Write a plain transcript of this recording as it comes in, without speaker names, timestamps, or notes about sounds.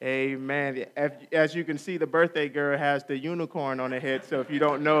Amen. As you can see, the birthday girl has the unicorn on her head. So if you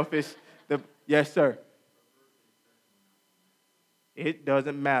don't know if it's yes, sir. It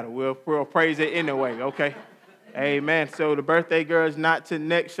doesn't matter. We'll praise it anyway, okay? Amen. So the birthday girl is not to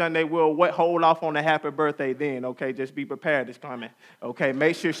next Sunday. We'll hold off on the happy birthday then, okay? Just be prepared. It's coming, okay?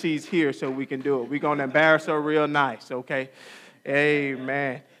 Make sure she's here so we can do it. We're going to embarrass her real nice, okay?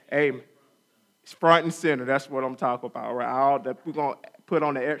 Amen. Amen. It's front and center. That's what I'm talking about, right? We're going to put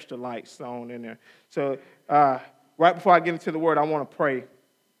on the extra lights on in there. So right before I get into the word, I want to pray.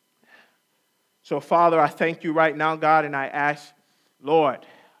 So, Father, I thank you right now, God, and I ask, Lord,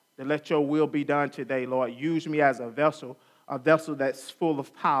 to let your will be done today, Lord. Use me as a vessel that's full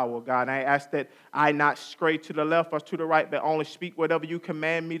of power, God. And I ask that I not stray to the left or to the right, but only speak whatever you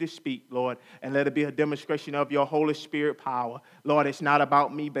command me to speak, Lord. And let it be a demonstration of your Holy Spirit power. Lord, it's not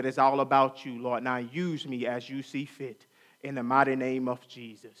about me, but it's all about you, Lord. Now use me as you see fit. In the mighty name of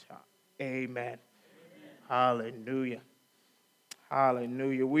Jesus. Amen. Hallelujah.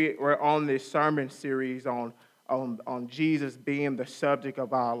 Hallelujah. We're on this sermon series on Jesus being the subject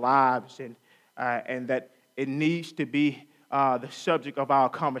of our lives, and that it needs to be the subject of our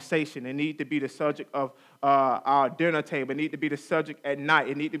conversation. It needs to be the subject of our dinner table. It needs to be the subject at night.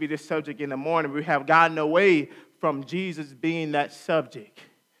 It needs to be the subject in the morning. We have gotten away from Jesus being that subject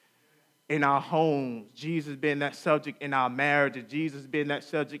in our homes, Jesus being that subject in our marriages, Jesus being that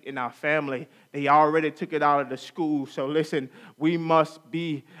subject in our family. They already took it out of the school. So listen, we must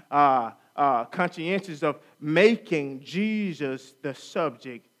be conscientious of making Jesus the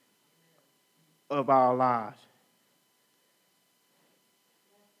subject of our lives.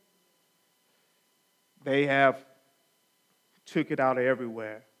 They have took it out of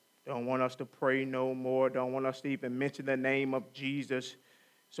everywhere. Don't want us to pray no more. Don't want us to even mention the name of Jesus.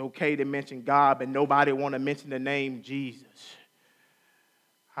 It's okay to mention God, but nobody want to mention the name Jesus.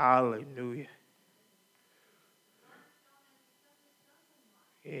 Hallelujah.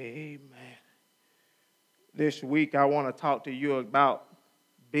 Amen. This week, I want to talk to you about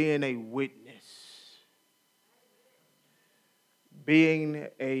being a witness. Being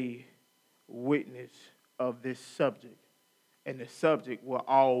a witness of this subject. And the subject will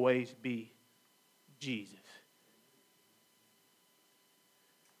always be Jesus.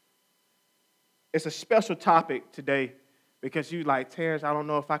 It's a special topic today because you like, Terrence, I don't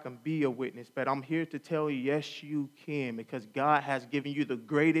know if I can be a witness, but I'm here to tell you, yes, you can, because God has given you the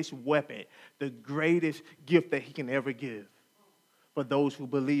greatest weapon, the greatest gift that he can ever give. For those who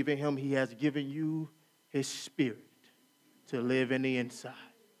believe in him, he has given you his spirit to live in the inside.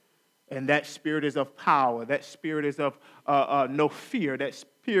 And that spirit is of power. That spirit is of no fear. That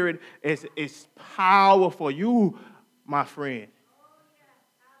spirit is powerful. You, my friend,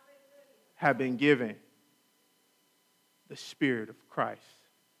 have been given the Spirit of Christ.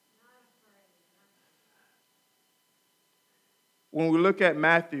 When we look at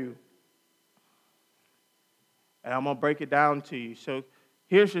Matthew, and I'm going to break it down to you. So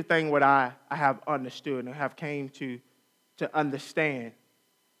here's the thing what I have understood and have came to understand,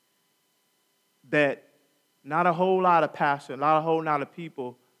 that not a whole lot of pastors, not a whole lot of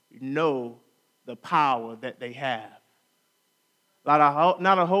people know the power that they have. Not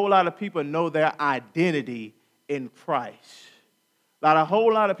a whole lot of people know their identity in Christ. A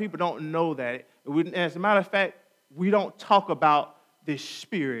whole lot of people don't know that. As a matter of fact, we don't talk about this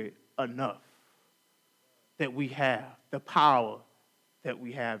spirit enough that we have, the power that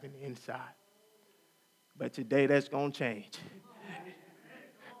we have in the inside. But today that's going to change.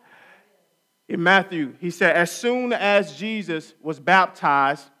 In Matthew, he said, as soon as Jesus was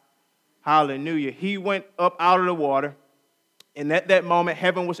baptized, hallelujah, he went up out of the water. And at that moment,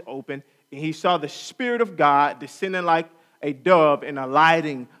 heaven was open, and he saw the Spirit of God descending like a dove and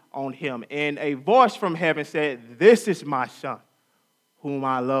alighting on him. And a voice from heaven said, this is my Son, whom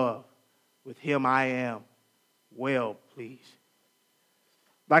I love. With him I am well pleased.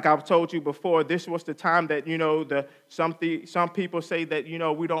 Like I've told you before, this was the time that, some people say that,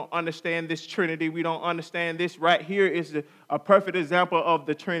 we don't understand this Trinity. We don't understand this. Right here is a perfect example of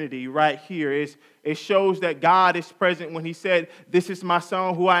the Trinity right here. It shows that God is present when he said, this is my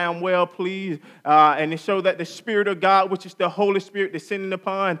Son who I am well pleased. And it shows that the Spirit of God, which is the Holy Spirit descending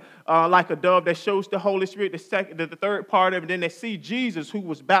upon like a dove, that shows the Holy Spirit, the third part of it. Then they see Jesus who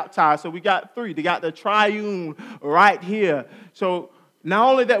was baptized. So we got three. They got the triune right here. So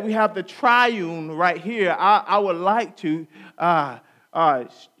not only that we have the triune right here, I would like to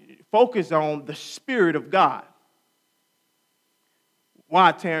focus on the Spirit of God.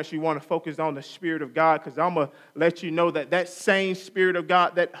 Why, Terrence, you want to focus on the Spirit of God? Because I'm going to let you know that that same Spirit of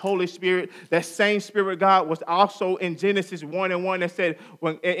God, that Holy Spirit, that same Spirit of God was also in Genesis 1:1 that said,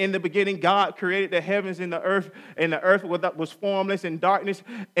 when in the beginning God created the heavens and the earth was formless in darkness,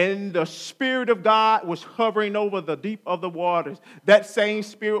 and the Spirit of God was hovering over the deep of the waters. That same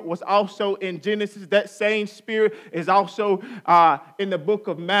Spirit was also in Genesis. That same Spirit is also in the book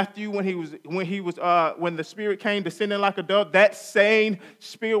of Matthew when the Spirit came descending like a dove. That same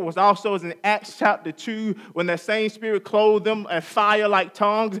Spirit was also in Acts chapter 2 when that same Spirit clothed them in fire like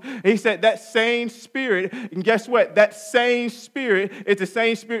tongues. He said that same Spirit, and guess what? That same Spirit is the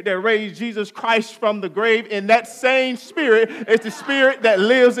same Spirit that raised Jesus Christ from the grave, and that same Spirit is the Spirit that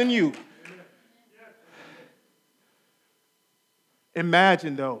lives in you.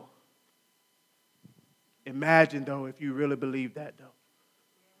 Imagine though, if you really believe that though.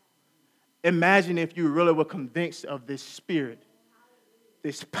 Imagine if you really were convinced of this Spirit,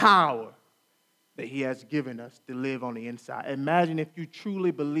 this power that He has given us to live on the inside. Imagine if you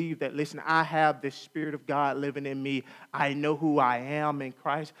truly believe that, listen, I have this Spirit of God living in me. I know who I am in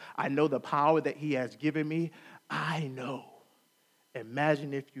Christ. I know the power that He has given me. I know.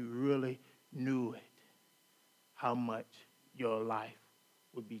 Imagine if you really knew it, how much your life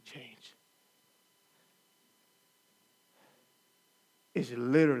would be changed. It's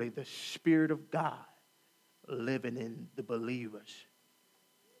literally the Spirit of God living in the believers.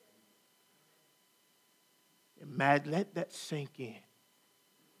 Imagine, let that sink in.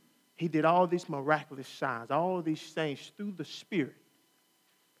 He did all these miraculous signs, all these things through the Spirit.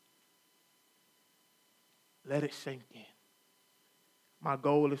 Let it sink in. My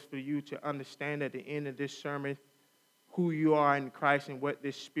goal is for you to understand at the end of this sermon who you are in Christ and what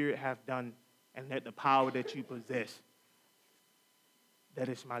this Spirit has done, and that the power that you possess. That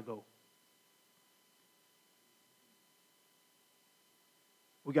is my goal.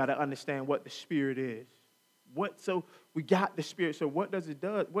 We got to understand what the Spirit is. So we got the Spirit. So what does it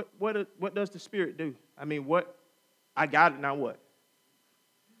do? What does the Spirit do? I mean, I got it, now what?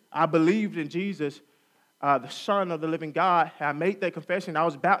 I believed in Jesus, the Son of the living God. I made that confession. I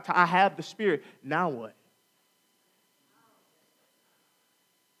was baptized. I have the Spirit. Now what?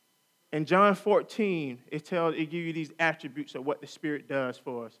 In John 14, it gives you these attributes of what the Spirit does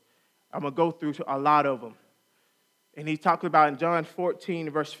for us. I'm going to go through a lot of them. And he talked about in John 14,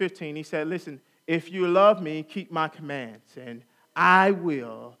 verse 15, he said, listen, if you love me, keep my commands, and I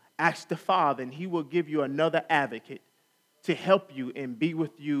will ask the Father, and He will give you another advocate to help you and be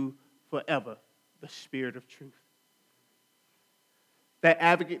with you forever, the Spirit of truth. That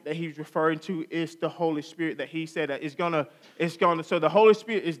advocate that he's referring to is the Holy Spirit that he said that so the Holy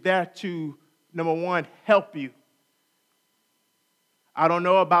Spirit is there to, number one, help you. I don't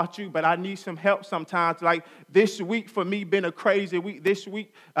know about you, but I need some help sometimes. Like this week for me been a crazy week. This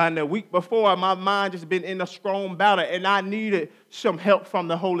week and the week before, my mind has been in a strong battle, and I needed some help from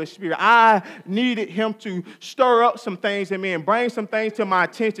the Holy Spirit. I needed Him to stir up some things in me and bring some things to my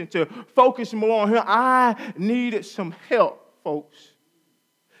attention, to focus more on Him. I needed some help, folks.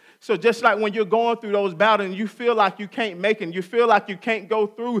 So just like when you're going through those battles and you feel like you can't make it, you feel like you can't go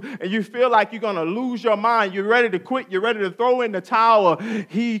through, and you feel like you're going to lose your mind, you're ready to quit, you're ready to throw in the towel,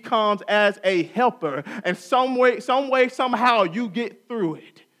 He comes as a helper. And some way, somehow you get through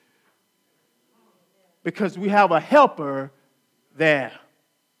it. Because we have a helper there.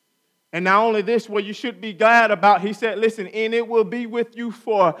 And not only this, what you should be glad about, he said, listen, and it will be with you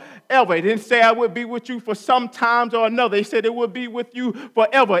forever. He didn't say I would be with you for some times or another. He said it will be with you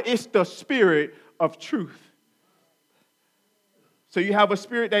forever. It's the Spirit of truth. So you have a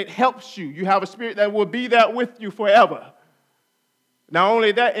Spirit that helps you. You have a Spirit that will be there with you forever. Not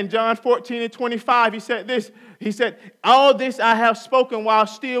only that, in John 14 and 25, he said this. He said, all this I have spoken while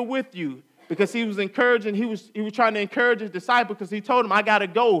still with you. Because he was encouraging, he was trying to encourage his disciples, because he told them, I got to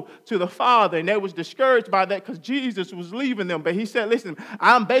go to the Father. And they was discouraged by that because Jesus was leaving them. But he said, listen,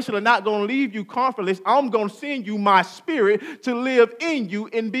 I'm basically not going to leave you comfortless. I'm going to send you my Spirit to live in you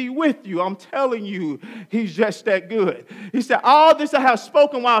and be with you. I'm telling you, He's just that good. He said, all this I have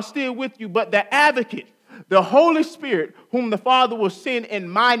spoken while still with you, but the advocate, the Holy Spirit, whom the Father will send in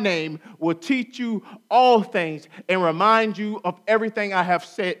my name, will teach you all things and remind you of everything I have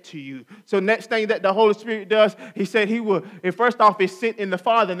said to you. So next thing that the Holy Spirit does, he said he will, and first off, it's sent in the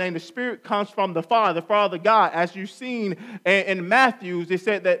Father's name. The Spirit comes from the Father God. As you've seen in Matthew, it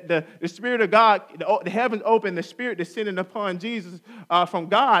said that the Spirit of God, the heavens opened, the Spirit descending upon Jesus from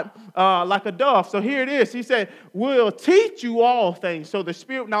God like a dove. So here it is. He said, we'll teach you all things. So the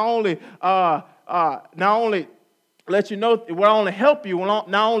Spirit not only let you know, it will only help you, will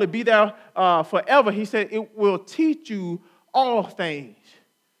not only be there forever. He said it will teach you all things.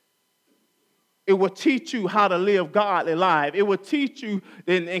 It will teach you how to live godly life. It will teach you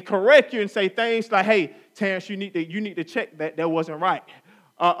and correct you and say things like, hey, Terrence, you need to check that wasn't right.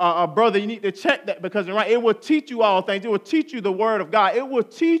 Brother, you need to check that because it's right. It will teach you all things. It will teach you the word of God. It will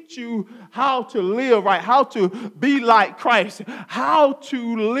teach you how to live right, how to be like Christ, how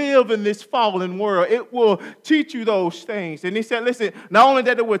to live in this fallen world. It will teach you those things. And he said, listen, not only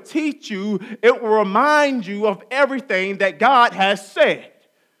that it will teach you, it will remind you of everything that God has said.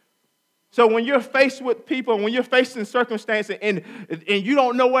 So when you're faced with people, when you're facing circumstances and you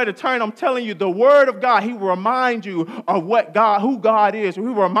don't know where to turn, I'm telling you, the word of God, he will remind you of who God is. He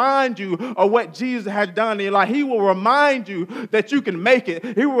will remind you of what Jesus has done in your life. He will remind you that you can make it.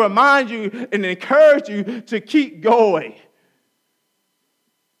 He will remind you and encourage you to keep going.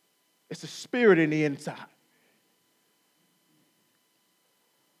 It's a spirit in the inside,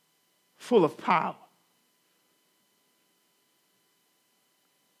 full of power.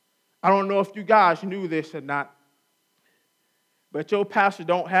 I don't know if you guys knew this or not, but your pastor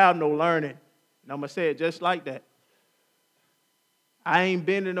don't have no learning. And I'm going to say it just like that. I ain't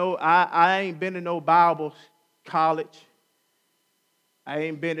been to no Bible college. I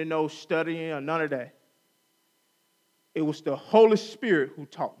ain't been to no studying or none of that. It was the Holy Spirit who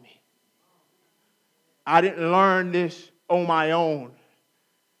taught me. I didn't learn this on my own.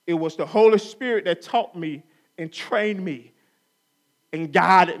 It was the Holy Spirit that taught me and trained me and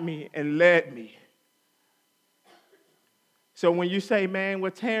guided me and led me. So when you say, man,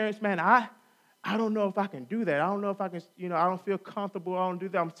 well, Terrence, man, I don't know if I can do that. I don't know if I can, I don't feel comfortable. I don't do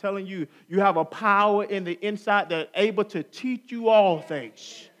that. I'm telling you, you have a power in the inside that's able to teach you all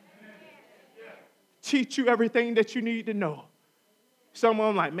things. Teach you everything that you need to know.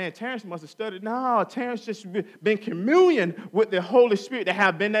 Someone like, man, Terrence must have studied. No, Terrence just been communion with the Holy Spirit that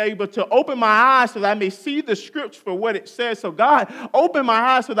have been able to open my eyes so that I may see the scripture for what it says. So God, open my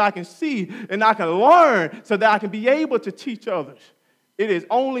eyes so that I can see and I can learn so that I can be able to teach others. It is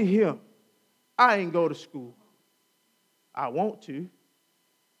only him. I ain't go to school. I want to.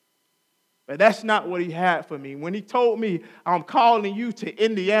 But that's not what he had for me. When he told me, I'm calling you to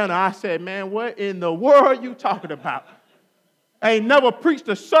Indiana, I said, man, what in the world are you talking about? I ain't never preached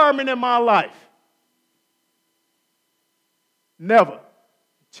a sermon in my life. Never.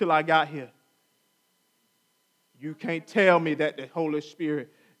 Till I got here. You can't tell me that the Holy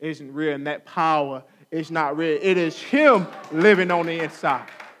Spirit isn't real and that power is not real. It is him living on the inside.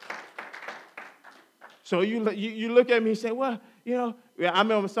 So you look at me and say, well, I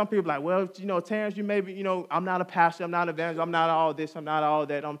remember some people like, well, Terrence, you maybe, I'm not a pastor, I'm not an evangelist, I'm not all this, I'm not all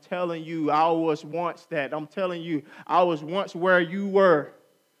that. I'm telling you, I was once that. I'm telling you, I was once where you were.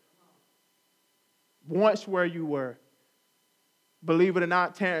 Once where you were. Believe it or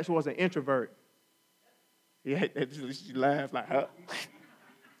not, Terrence was an introvert. Yeah, she laughed like, huh?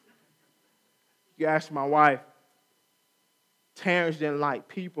 You ask my wife, Terrence didn't like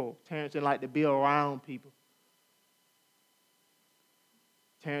people. Terrence didn't like to be around people.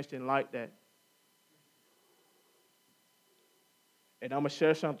 Terrence didn't like that. And I'm going to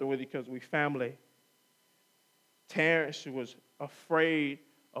share something with you because we family. Terrence was afraid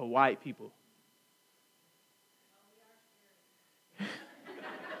of white people.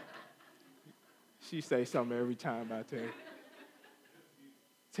 She say something every time I tell you.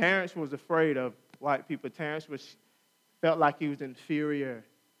 Terrence was afraid of white people. Terrence felt like he was inferior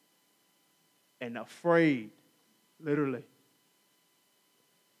and afraid, literally.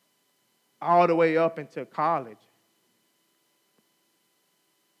 All the way up into college.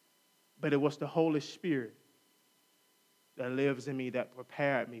 But it was the Holy Spirit that lives in me that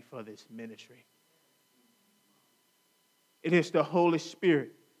prepared me for this ministry. It is the Holy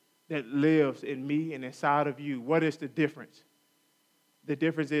Spirit that lives in me and inside of you. What is the difference? The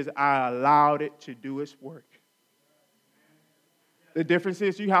difference is I allowed it to do its work. The difference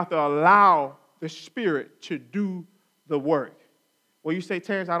is you have to allow the Spirit to do the work. Well, you say,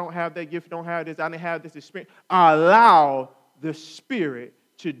 Terrence, I don't have that gift, don't have this, I didn't have this experience. I allow the Spirit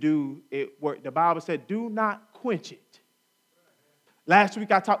to do it work. The Bible said, do not quench it. Last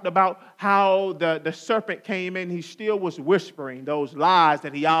week I talked about how the serpent came in. He still was whispering those lies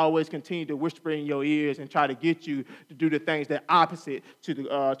that he always continued to whisper in your ears and try to get you to do the things that are opposite to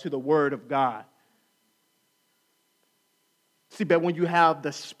the Word of God. See, but when you have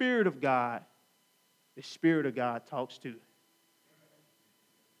the Spirit of God talks too.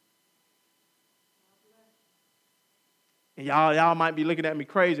 And y'all might be looking at me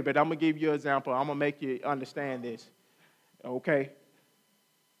crazy, but I'm going to give you an example. I'm going to make you understand this. Okay?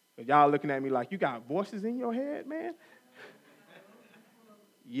 But y'all looking at me like, you got voices in your head, man?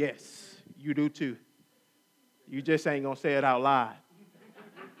 Yes, you do too. You just ain't going to say it out loud.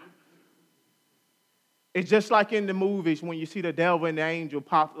 It's just like in the movies when you see the devil and the angel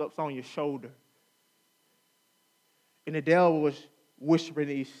pop up on your shoulder. And the devil was whispering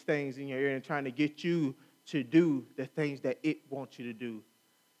these things in your ear and trying to get you to do the things that it wants you to do.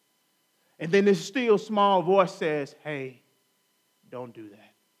 And then this still small voice says, hey, don't do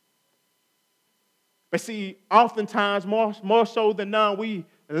that. But see, oftentimes, more so than none, we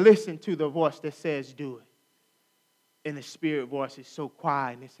listen to the voice that says do it. And the spirit voice is so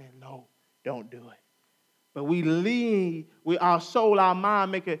quiet and it's saying, no, don't do it. But our soul, our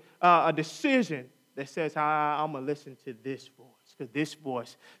mind make a decision that says, I'm going to listen to this voice. Because this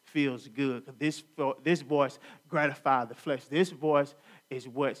voice feels good. Because this voice gratifies the flesh. This voice is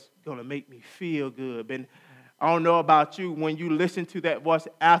what's going to make me feel good. And I don't know about you, when you listen to that voice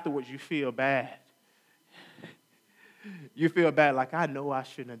afterwards, you feel bad. You feel bad, like, I know I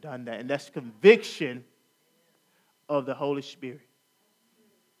shouldn't have done that. And that's conviction of the Holy Spirit.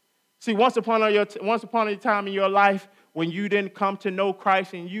 See, once upon a time in your life when you didn't come to know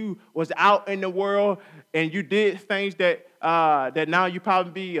Christ and you was out in the world and you did things that now you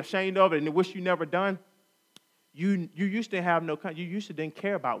probably be ashamed of and wish you never done, you used to have you used to didn't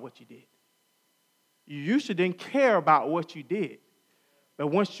care about what you did. You used to didn't care about what you did. But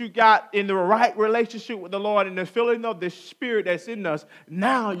once you got in the right relationship with the Lord and the feeling of the Spirit that's in us,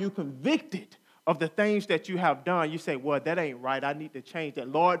 now you're convicted of the things that you have done. You say, well, that ain't right. I need to change that.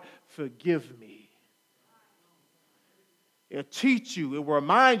 Lord, forgive me. It'll teach you. It will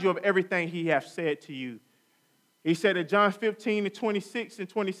remind you of everything he has said to you. He said in John 15 and 26 and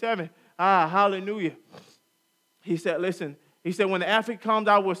 27, hallelujah. He said, listen, he said, when the Advocate comes,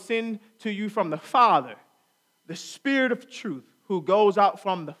 I will send to you from the Father, the Spirit of truth, who goes out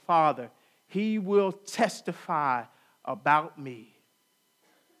from the Father. He will testify about me.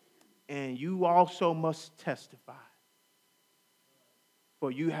 And you also must testify, for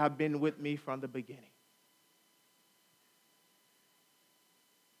you have been with me from the beginning.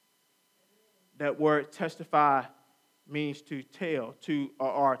 That word testify means to tell,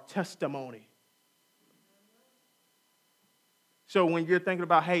 or testimony. So when you're thinking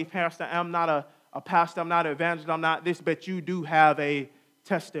about, hey, pastor, I'm not a pastor, I'm not an evangelist, I'm not this, but you do have a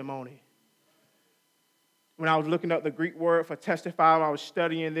testimony. When I was looking up the Greek word for testify, I was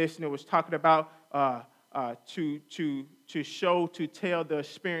studying this, and it was talking about to show, to tell the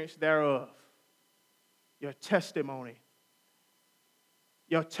experience thereof. Your testimony.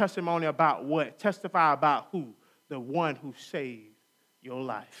 Your testimony about what? Testify about who? The one who saved your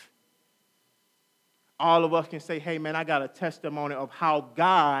life. All of us can say, hey, man, I got a testimony of how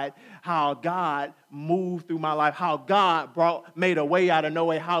God moved through my life, how God made a way out of no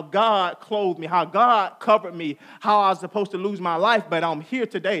way, how God clothed me, how God covered me, how I was supposed to lose my life, but I'm here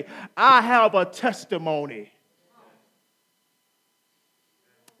today. I have a testimony.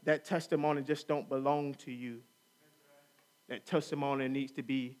 That testimony just don't belong to you. That testimony needs to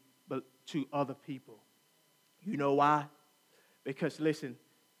be to other people. You know why? Because, listen,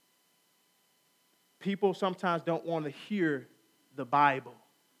 people sometimes don't want to hear the Bible.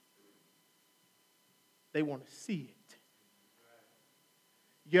 They want to see it.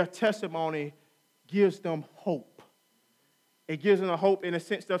 Your testimony gives them hope. It gives them a hope in the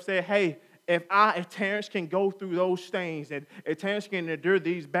sense of saying, hey, if Terrence can go through those things, and if Terrence can endure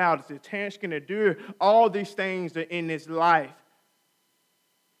these battles, if Terrence can endure all these things in his life,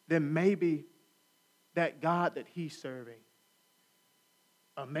 then maybe that God that he's serving,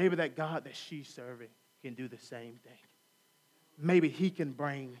 or maybe that God that she's serving, can do the same thing. Maybe he can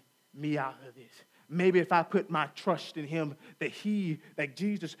bring me out of this. Maybe if I put my trust in him,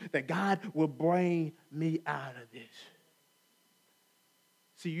 that God will bring me out of this.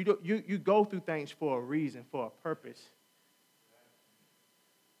 See, you go through things for a reason, for a purpose.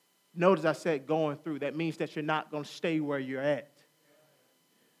 Notice I said going through. That means that you're not going to stay where you're at.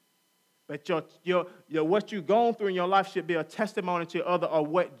 But what you've gone through in your life should be a testimony to others of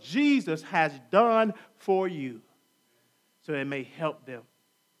what Jesus has done for you. So it may help them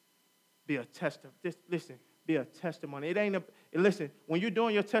be a testimony. Listen, be a testimony. Listen, when you're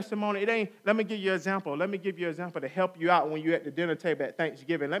doing your testimony, let me give you an example. Let me give you an example to help you out when you're at the dinner table at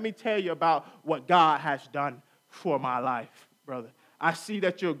Thanksgiving. Let me tell you about what God has done for my life, brother. I see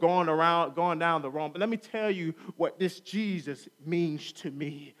that you're going down the wrong, but let me tell you what this Jesus means to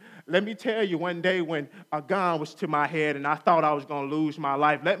me. Let me tell you one day when a gun was to my head and I thought I was going to lose my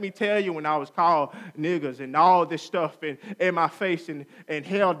life. Let me tell you when I was called niggers and all this stuff in my face and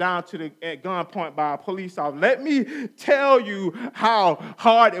held down at gunpoint by a police officer. Let me tell you how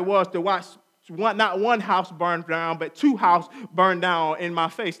hard it was to not one house burned down, but 2 houses burned down in my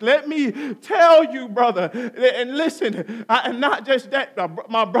face. Let me tell you, brother, and listen, and not just that,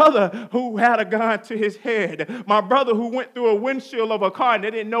 my brother who had a gun to his head, my brother who went through a windshield of a car and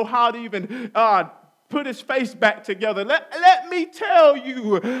they didn't know how to even put his face back together. Let me tell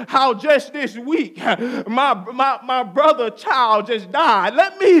you how just this week my brother child just died.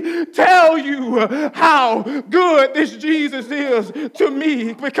 Let me tell you how good this Jesus is to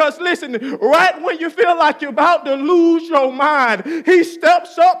me. Because listen, right when you feel like you're about to lose your mind, he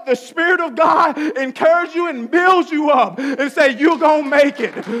steps up, the Spirit of God encourages you and builds you up and say, you're going to make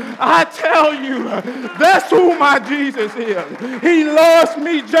it. I tell you, that's who my Jesus is. He loves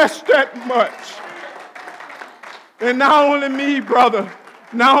me just that much. And not only me, brother,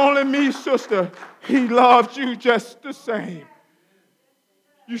 not only me, sister, he loves you just the same.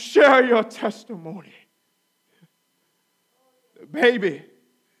 You share your testimony. The baby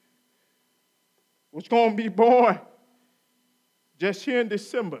was going to be born just here in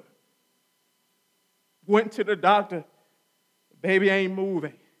December. Went to the doctor. The baby ain't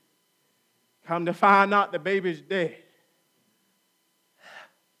moving. Come to find out the baby's dead.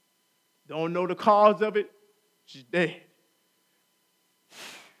 Don't know the cause of it. She's dead.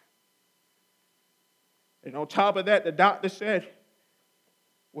 And on top of that, the doctor said,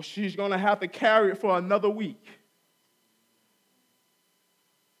 well, she's going to have to carry it for another week.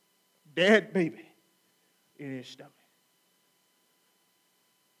 Dead baby in his stomach.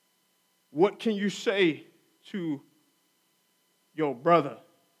 What can you say to your brother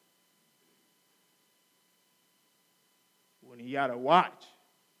when he got to watch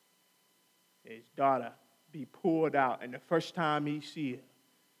his daughter be pulled out, and the first time he see her,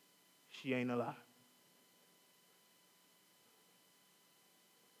 she ain't alive?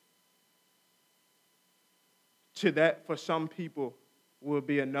 To that, for some people, will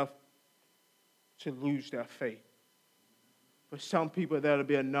be enough to lose their faith. For some people, that'll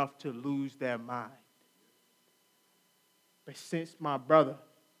be enough to lose their mind. But since my brother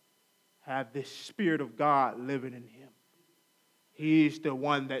have this Spirit of God living in him, he's the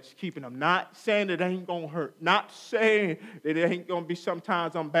one that's keeping them. Not saying that it ain't going to hurt. Not saying that it ain't going to be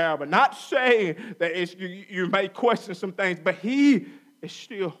sometimes unbearable. Not saying that you may question some things. But he is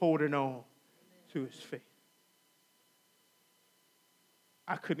still holding on to his faith.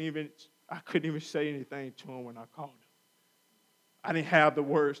 I couldn't even say anything to him when I called him. I didn't have the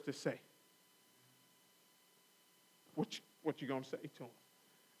words to say. What you going to say to him?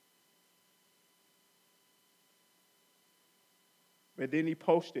 But then he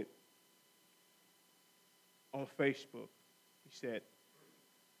posted on Facebook. He said,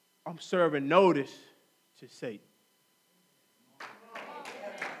 I'm serving notice to Satan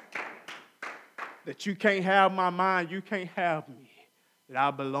that you can't have my mind, you can't have me, that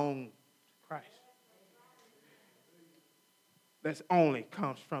I belong to Christ. That only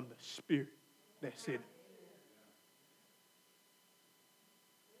comes from the Spirit that's in it.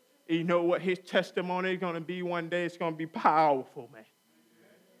 You know what his testimony is going to be one day? It's going to be powerful, man.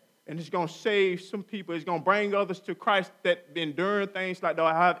 And it's going to save some people. It's going to bring others to Christ that endure things like that.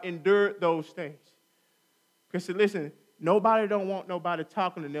 I have endured those things. Because listen, nobody don't want nobody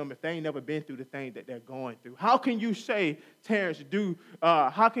talking to them if they ain't never been through the thing that they're going through. How can you say, Terrence,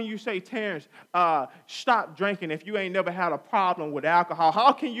 stop drinking if you ain't never had a problem with alcohol?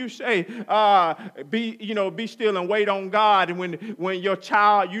 How can you say, be still and wait on God, and when your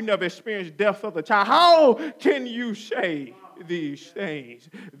child, you never experienced death of the child? How can you say these things?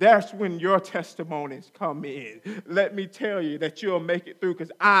 That's when your testimonies come in. Let me tell you that you'll make it through,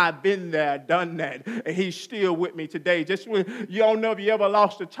 because I've been there, done that, and he's still with me today. Just when you don't know if you ever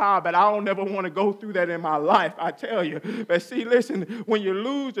lost a child, but I don't ever want to go through that in my life, I tell you. But see, listen, when you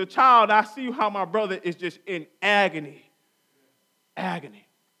lose a child, I see how my brother is just in agony. Agony.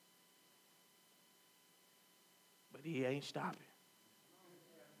 But he ain't stopping.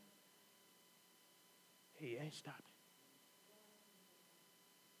 He ain't stopping.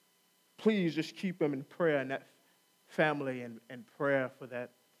 Please just keep him in prayer, and that family and prayer for that.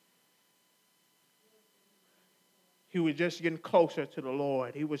 He was just getting closer to the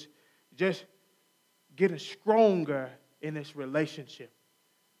Lord. He was just getting stronger in his relationship.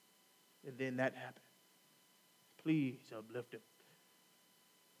 And then that happened. Please uplift him.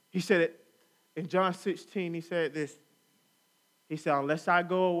 He said it in John 16, he said this. He said, unless I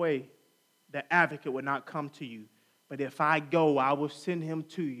go away, the advocate will not come to you. But if I go, I will send him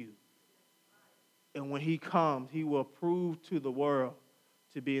to you. And when he comes, he will prove to the world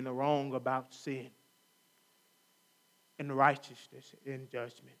to be in the wrong about sin and righteousness and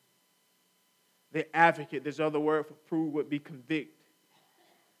judgment. The advocate, this other word for prove, would be convict.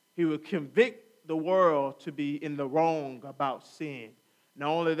 He will convict the world to be in the wrong about sin. Not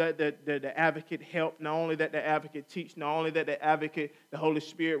only that the advocate help, not only that the advocate teach, not only that the advocate, the Holy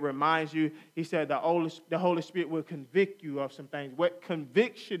Spirit reminds you, he said the Holy Spirit will convict you of some things. What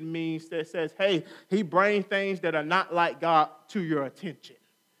conviction means that says, hey, he brings things that are not like God to your attention.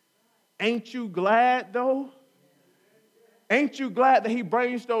 Ain't you glad though? Ain't you glad that he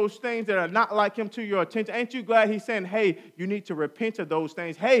brings those things that are not like him to your attention? Ain't you glad he's saying, hey, you need to repent of those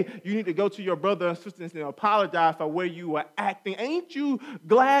things. Hey, you need to go to your brother and sisters and apologize for where you were acting. Ain't you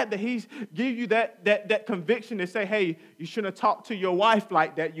glad that he's give you that conviction to say, hey, you shouldn't have talked to your wife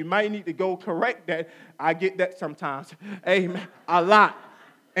like that. You might need to go correct that. I get that sometimes. Amen. A lot.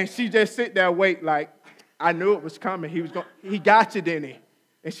 And she just sit there wait like, I knew it was coming. He got you, didn't he?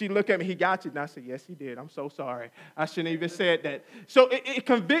 And she looked at me, he got you. And I said, yes, he did. I'm so sorry. I shouldn't even said that. So it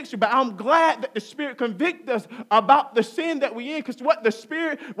convicts you. But I'm glad that the Spirit convicts us about the sin that we're in. Because what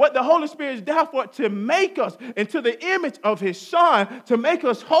the Holy Spirit is there for, to make us into the image of his Son, to make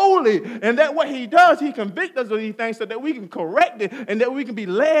us holy. And that what he does, he convicts us of these things so that we can correct it and that we can be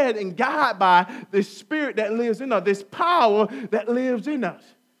led and guided by the Spirit that lives in us, this power that lives in us.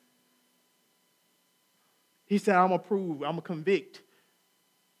 He said, I'm going to convict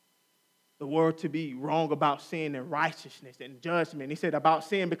the world to be wrong about sin and righteousness and judgment. He said about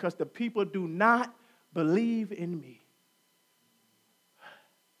sin because the people do not believe in me.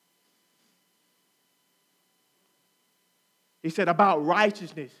 He said about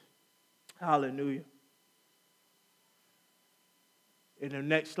righteousness. Hallelujah. In the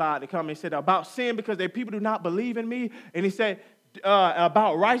next slide to come, he said about sin because the people do not believe in me. And he said,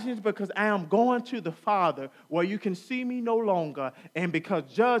 about righteousness because I am going to the Father where you can see me no longer, and because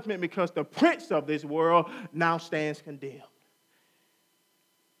judgment, because the prince of this world now stands condemned.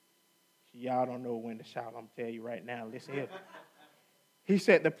 Y'all don't know when to shout. I'm telling you right now. Listen here. He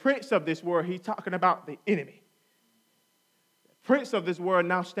said the prince of this world, he's talking about the enemy. The prince of this world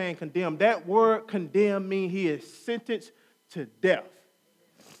now stands condemned. That word condemn means he is sentenced to death.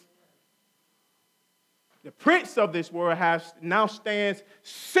 The prince of this world now stands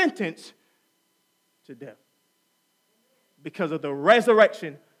sentenced to death because of the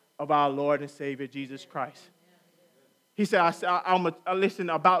resurrection of our Lord and Savior, Jesus Christ. He said, I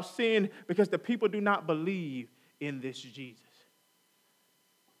listen about sin because the people do not believe in this Jesus.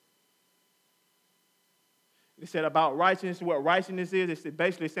 He said about righteousness, what righteousness is, it's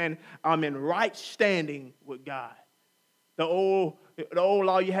basically saying I'm in right standing with God. The old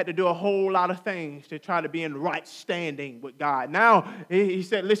law, you had to do a whole lot of things to try to be in right standing with God. Now, he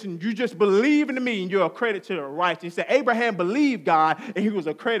said, listen, you just believe in me and you're a credit to the righteous. He said, Abraham believed God and he was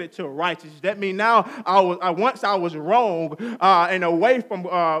a credit to righteous. That means now once I was wrong and away from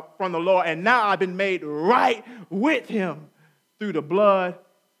the Lord, and now I've been made right with him through the blood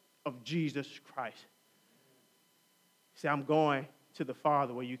of Jesus Christ. He said, I'm going to the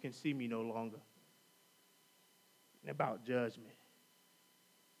Father where you can see me no longer. And about judgment.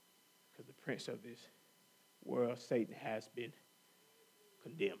 Because the prince of this world, Satan, has been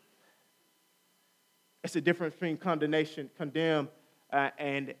condemned. It's a difference between condemn,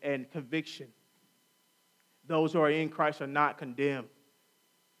 and conviction. Those who are in Christ are not condemned.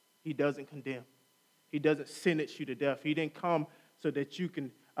 He doesn't condemn. He doesn't sentence you to death. He didn't come so that you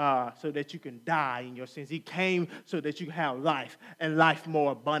can die in your sins. He came so that you can have life and life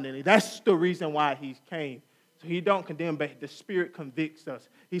more abundantly. That's the reason why he came. So he don't condemn, but the Spirit convicts us.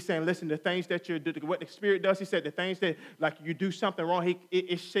 He's saying, listen, the things that you do, what the Spirit does, he said, the things that, like you do something wrong,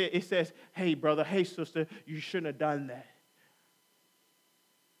 it says, hey, brother, hey, sister, you shouldn't have done that.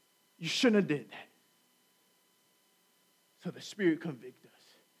 You shouldn't have did that. So the Spirit convicts us.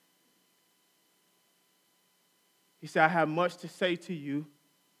 He said, I have much to say to you,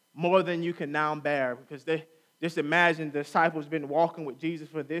 more than you can now bear, because just imagine the disciples been walking with Jesus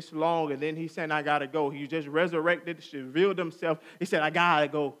for this long, and then he's saying, I got to go. He just resurrected, revealed himself. He said, I got to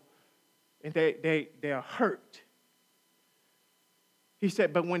go. And they are hurt. He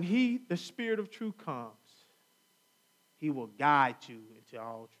said, but when the Spirit of truth comes, he will guide you into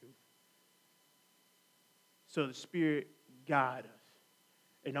all truth. So the Spirit guides us.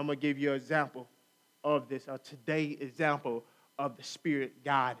 And I'm going to give you an example of this, a today example of the Spirit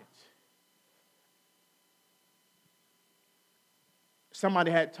guidance.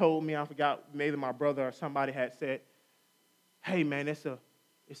 Somebody had told me, I forgot, maybe my brother or somebody had said, hey, man, it's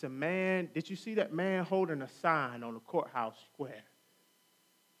a man. Did you see that man holding a sign on the courthouse square?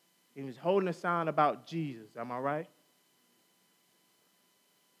 He was holding a sign about Jesus. Am I right?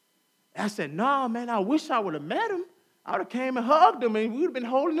 I said, no, man, I wish I would have met him. I would have came and hugged him, and we would have been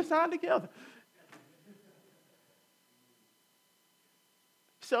holding the sign together.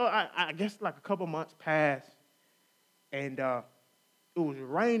 So I guess like a couple months passed, and it was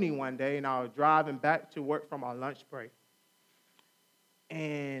raining one day, and I was driving back to work from our lunch break.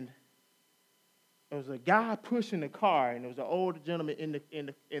 And there was a guy pushing the car, and there was an older gentleman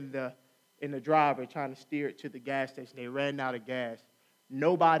in the driver trying to steer it to the gas station. They ran out of gas.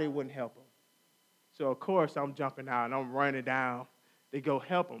 Nobody wouldn't help him. So of course I'm jumping out and I'm running down to go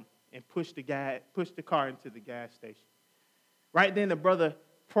help him and push the car into the gas station. Right then the brother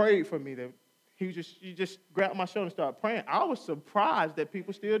prayed for me. He just grabbed my shoulder and started praying. I was surprised that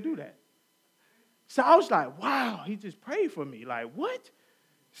people still do that. So I was like, wow, he just prayed for me. Like, what?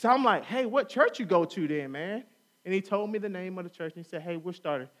 So I'm like, hey, what church you go to then, man? And he told me the name of the church. And he said, hey, we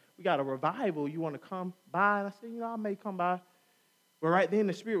got a revival. You want to come by? And I said, I may come by. But right then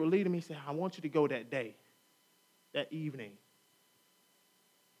the Spirit was leading me. He said, I want you to go that day, that evening.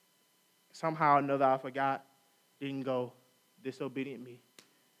 Somehow or another I forgot, didn't go, disobedient me.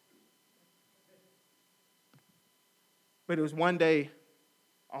 But it was one day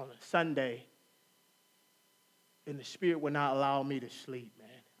on a Sunday, and the Spirit would not allow me to sleep,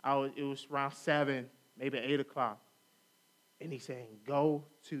 man. It was around 7, maybe 8 o'clock. And he's saying, go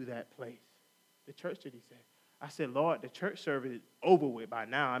to that place. The church that he said. I said, Lord, the church service is over with by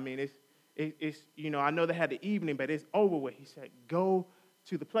now. I mean, it's I know they had the evening, but it's over with. He said, go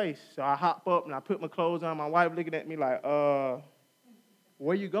to the place. So I hop up and I put my clothes on. My wife looking at me like,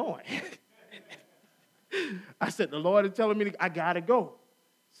 where you going? I said, the Lord is telling me I got to go.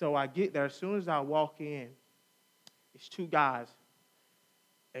 So I get there. As soon as I walk in, it's 2 guys.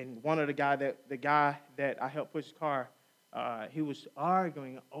 And one of the guy that I helped push his car, he was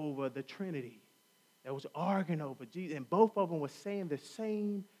arguing over the Trinity. They was arguing over Jesus, and both of them were saying the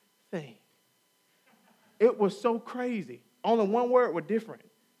same thing. It was so crazy. Only one word was different.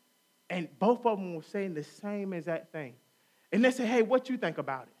 And both of them were saying the same exact thing. And they said, hey, what you think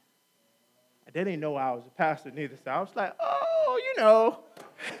about it? And they didn't know I was a pastor neither, so I was like,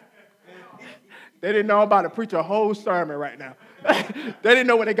 They didn't know I'm about to preach a whole sermon right now. They didn't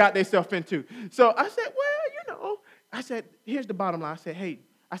know what they got themselves into. So I said, I said, here's the bottom line.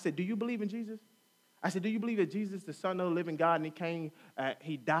 I said, do you believe in Jesus? I said, do you believe that Jesus, the Son of the living God, and he came,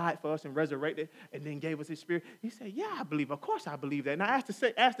 he died for us and resurrected and then gave us his Spirit? He said, yeah, I believe. Of course I believe that. And I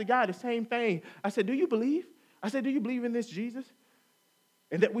asked the guy the same thing. I said, do you believe? I said, do you believe in this Jesus?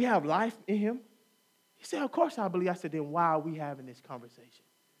 And that we have life in him? He said, of course I believe. I said, then why are we having this conversation?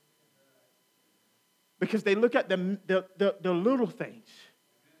 Because they look at the little things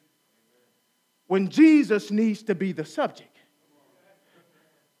when Jesus needs to be the subject.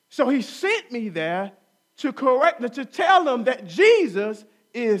 So he sent me there to tell them that Jesus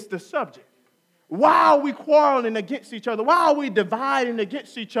is the subject. Why are we quarreling against each other? Why are we dividing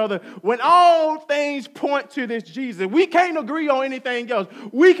against each other when all things point to this Jesus? We can't agree on anything else.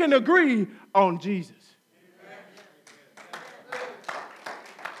 We can agree on Jesus.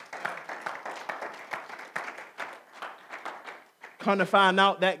 Come to find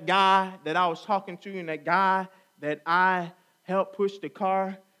out, that guy that I was talking to and that guy that I helped push the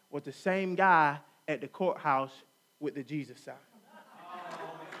car was the same guy at the courthouse with the Jesus sign.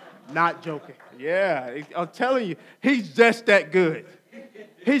 Not joking. Yeah, I'm telling you, he's just that good.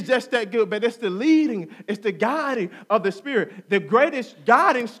 He's just that good, but it's the leading, it's the guiding of the Spirit. The greatest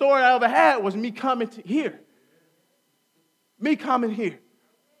guiding story I ever had was me coming here. Me coming here.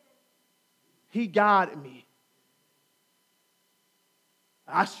 He guided me.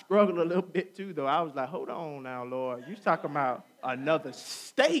 I struggled a little bit too, though. I was like, hold on now, Lord. You talking about another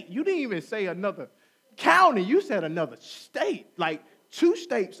state. You didn't even say another county. You said another state, like 2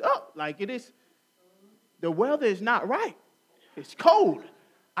 states up. Like it is, the weather is not right. It's cold.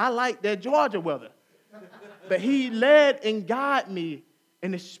 I like that Georgia weather. But he led and guided me,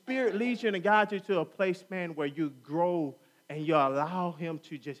 and the Spirit leads you and guides you to a place, man, where you grow and you allow him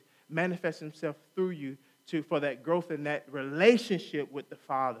to just manifest himself through you for that growth and that relationship with the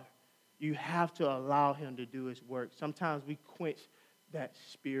Father. You have to allow him to do his work. Sometimes we quench that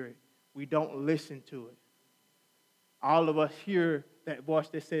Spirit. We don't listen to it. All of us hear that voice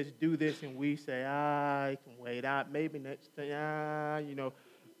that says, do this, and we say, I can wait out, maybe next time,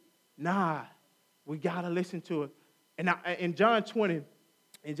 Nah, we got to listen to it. And in John 20,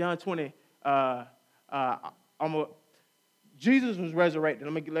 Jesus was resurrected.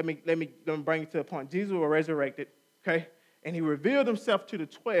 Let me bring it to a point. Jesus was resurrected, okay? And he revealed himself to the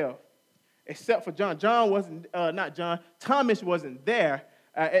 12, except for John. Thomas wasn't there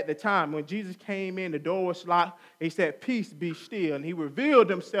at the time. When Jesus came in, the door was locked. He said, peace, be still. And he revealed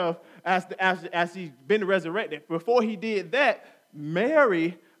himself as he's been resurrected. Before he did that,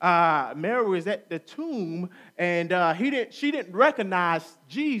 Mary Mary was at the tomb, and she didn't recognize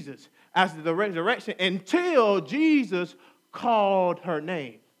Jesus as the resurrection until Jesus called her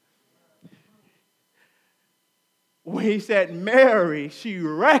name. When he said Mary, she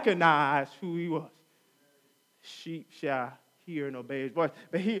recognized who he was. Sheep shall hear and obey his voice.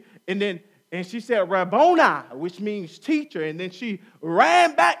 And she said Rabboni, which means teacher, and then she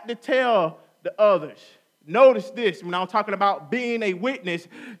ran back to tell the others. Notice this, when I'm talking about being a witness,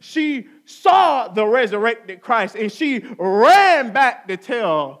 she saw the resurrected Christ, and she ran back to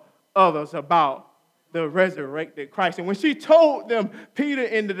tell others about the resurrected Christ. And when she told them, Peter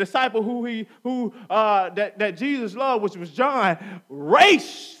and the disciple that Jesus loved, which was John,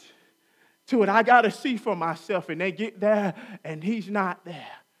 raced to it. I got to see for myself. And they get there, and he's not there.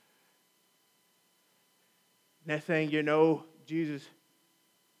 Next thing you know, Jesus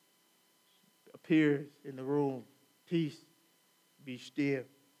appears in the room. Peace, be still.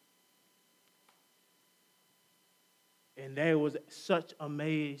 And they was such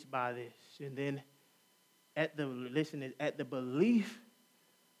amazed by this. And then at the belief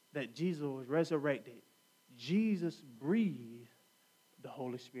that Jesus was resurrected, Jesus breathed the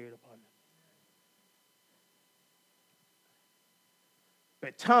Holy Spirit upon them.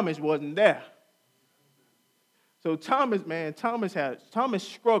 But Thomas wasn't there. So Thomas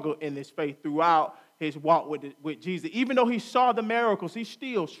struggled in his faith throughout his walk with Jesus. Even though he saw the miracles, he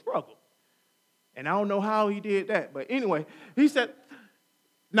still struggled. And I don't know how he did that. But anyway, he said,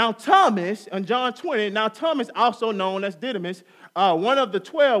 now Thomas, in John 20, now Thomas, also known as Didymus, one of the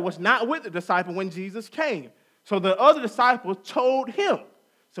 12, was not with the disciple when Jesus came. So the other disciples told him.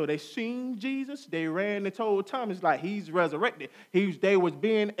 So they seen Jesus, they ran and told Thomas, like, he's resurrected. They was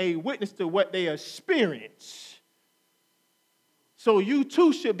being a witness to what they experienced. So you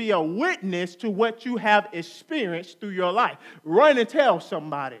too should be a witness to what you have experienced through your life. Run and tell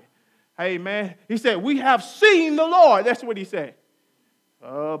somebody. Hey, man. He said, we have seen the Lord. That's what he said.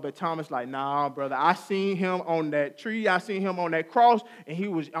 Oh, but Thomas like, nah, brother. I seen him on that tree. I seen him on that cross. And he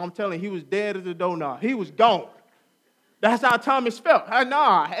was dead as a doorknob. He was gone. That's how Thomas felt.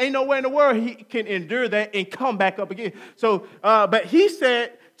 Ain't nowhere in the world he can endure that and come back up again. So, but he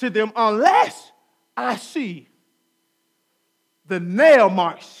said to them, unless I see the nail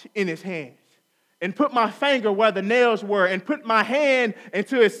marks in his hands, and put my finger where the nails were, and put my hand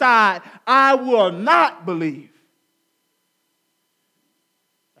into his side, I will not believe.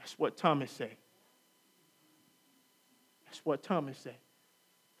 That's what Thomas said. That's what Thomas said.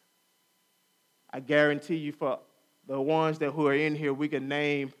 I guarantee you, for the ones who are in here, we can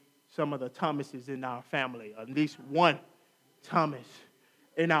name some of the Thomases in our family, at least one Thomas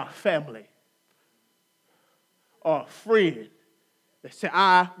in our family, or a friend that said,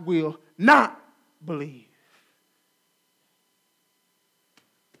 I will not believe.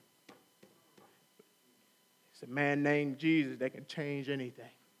 It's a man named Jesus that can change anything.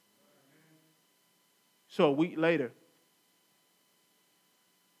 So a week later,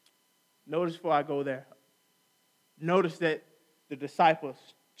 notice before I go there, notice that the disciples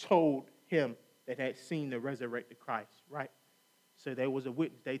told him that they had seen the resurrected Christ, right? So there was a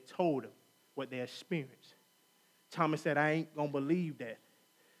witness. They told him what they experienced. Thomas said, I ain't going to believe that.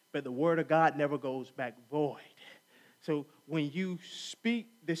 But the word of God never goes back void. So when you speak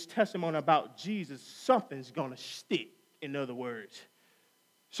this testimony about Jesus, something's going to stick, in other words.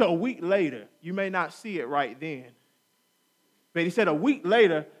 So a week later, you may not see it right then, but he said a week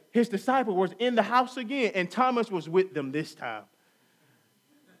later, his disciple was in the house again, and Thomas was with them this time.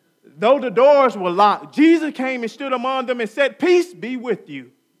 Though the doors were locked, Jesus came and stood among them and said, peace be with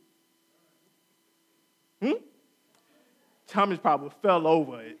you. Thomas probably fell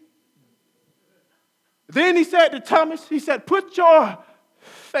over it. Then he said to Thomas, he said, put your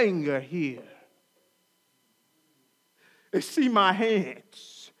finger here and see my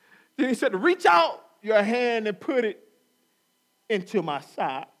hands. Then he said, reach out your hand and put it into my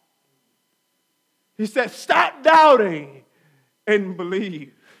side. He said, stop doubting and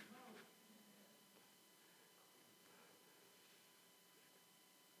believe.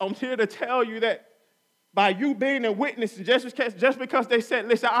 I'm here to tell you that by you being a witness, just because they said,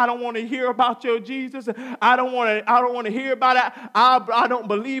 listen, I don't want to hear about your Jesus. I don't want to hear about it. I don't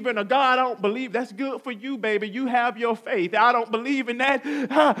believe in a God. I don't believe. That's good for you, baby. You have your faith. I don't believe in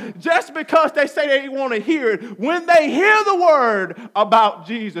that. Just because they say they want to hear it, when they hear the word about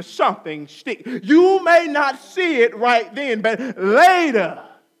Jesus, something sticks. You may not see it right then, but later,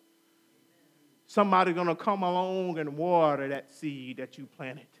 somebody's going to come along and water that seed that you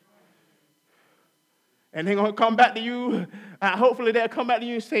planted. And they're going to come back to you. Hopefully they'll come back to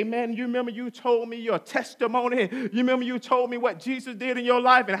you and say, man, you remember you told me your testimony. You remember you told me what Jesus did in your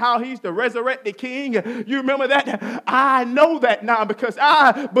life and how he's the resurrected king. You remember that? I know that now because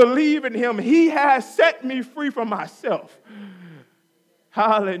I believe in him. He has set me free from myself.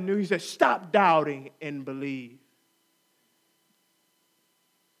 Hallelujah. He said, stop doubting and believe.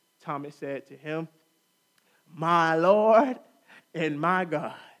 Thomas said to him, my Lord and my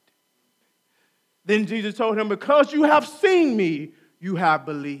God. Then Jesus told him, because you have seen me, you have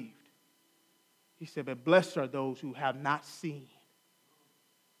believed. He said, but blessed are those who have not seen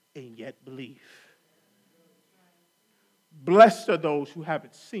and yet believe. Blessed are those who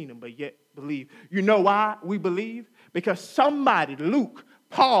haven't seen him but yet believe. You know why we believe? Because somebody, Luke,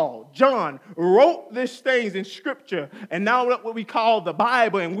 Paul, John, wrote these things in Scripture, and now what we call the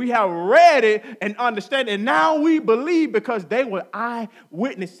Bible, and we have read it and understand it, and now we believe because they were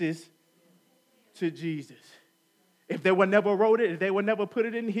eyewitnesses to Jesus. If they would never wrote it, if they would never put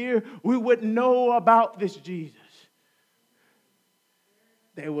it in here, we wouldn't know about this Jesus.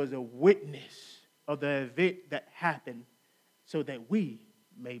 There was a witness of the event that happened so that we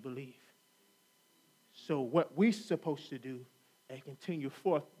may believe. So what we're supposed to do is continue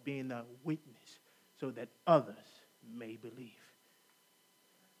forth being a witness so that others may believe.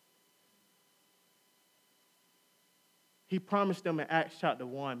 He promised them in Acts chapter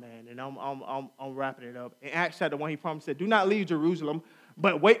 1, man, and I'm wrapping it up. In Acts chapter 1, he promised, said, do not leave Jerusalem,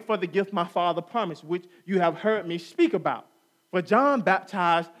 but wait for the gift my Father promised, which you have heard me speak about. For John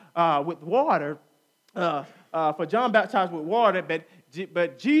baptized with water, but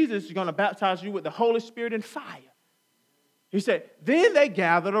Jesus is going to baptize you with the Holy Spirit and fire. He said, then they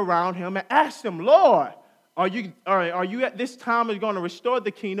gathered around him and asked him, Lord, are you at this time going to restore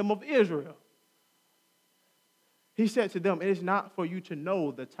the kingdom of Israel? He said to them, it is not for you to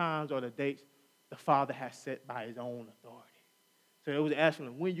know the times or the dates the Father has set by his own authority. So they was asking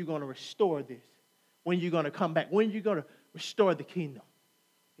him, when are you going to restore this? When are you going to come back? When are you going to restore the kingdom?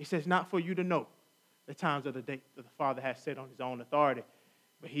 He says, not for you to know the times or the dates that the Father has set on his own authority.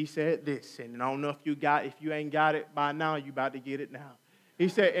 But he said this, and I don't know if you ain't got it by now, you about to get it now. He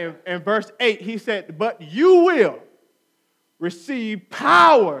said in verse 8, he said, but you will receive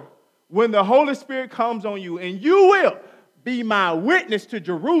power when the Holy Spirit comes on you, and you will be my witness to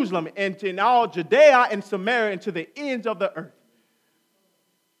Jerusalem and in all Judea and Samaria and to the ends of the earth.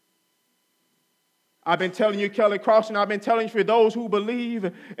 I've been telling you, Kelly Crossing, I've been telling you for those who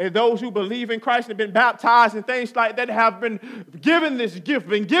believe and those who believe in Christ and been baptized and things like that have been given this gift,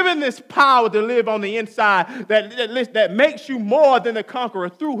 been given this power to live on the inside that makes you more than a conqueror.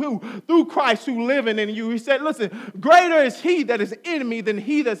 Through who? Through Christ who living in you. He said, listen, greater is he that is in me than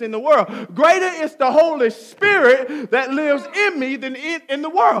he that's in the world. Greater is the Holy Spirit that lives in me than in the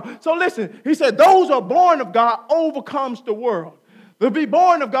world. So listen, he said, those who are born of God overcomes the world. To be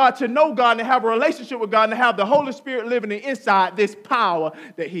born of God, to know God, and to have a relationship with God, and to have the Holy Spirit living inside this power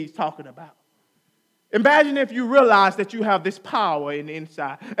that he's talking about. Imagine if you realize that you have this power in the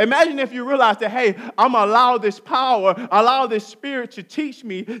inside. Imagine if you realize that, hey, I'm going to allow this power, allow this Spirit to teach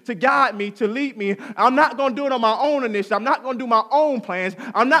me, to guide me, to lead me. I'm not going to do it on my own initiative. I'm not going to do my own plans.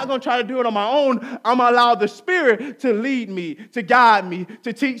 I'm not going to try to do it on my own. I'm going to allow the Spirit to lead me, to guide me,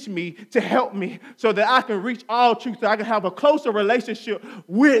 to teach me, to help me so that I can reach all truth, so I can have a closer relationship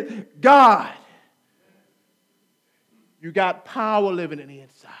with God. You got power living in the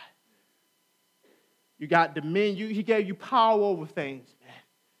inside. You got dominion. He gave you power over things, man.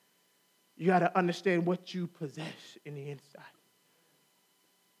 You got to understand what you possess in the inside.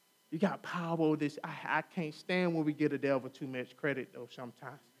 You got power over this. I can't stand when we give the devil too much credit, though,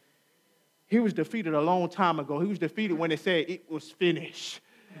 sometimes. He was defeated a long time ago. He was defeated when they said it was finished.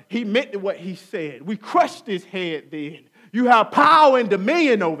 He meant what he said. We crushed his head then. You have power and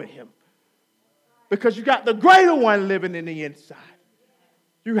dominion over him because you got the greater one living in the inside.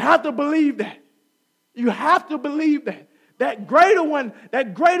 You have to believe that. You have to believe that. That greater one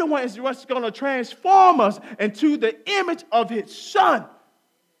is what's going to transform us into the image of his Son.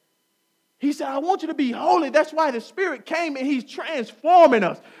 He said, I want you to be holy. That's why the Spirit came and he's transforming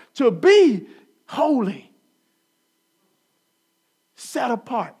us to be holy. Set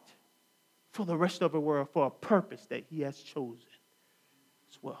apart for the rest of the world for a purpose that he has chosen.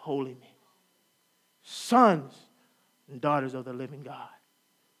 That's what holy means. Sons and daughters of the living God.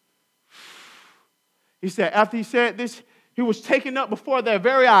 He said, after he said this, he was taken up before their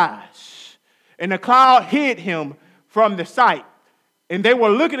very eyes, and the cloud hid him from the sight. And they were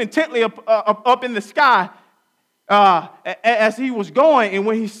looking intently up in the sky as he was going, and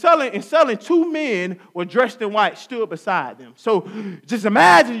when he's selling, two men were dressed in white stood beside them. So just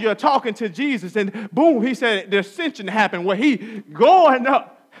imagine you're talking to Jesus, and boom, he said the ascension happened where he going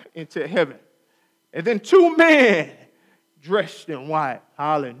up into heaven. And then two men dressed in white,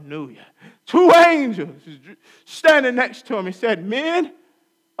 hallelujah, two angels standing next to him. He said, men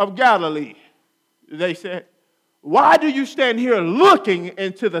of Galilee, they said, why do you stand here looking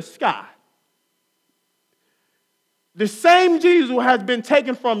into the sky? The same Jesus who has been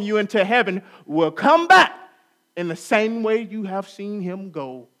taken from you into heaven will come back in the same way you have seen him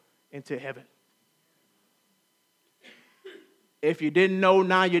go into heaven. If you didn't know,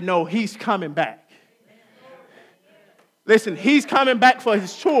 now you know he's coming back. Listen, he's coming back for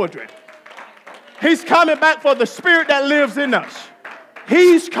his children. He's coming back for the spirit that lives in us.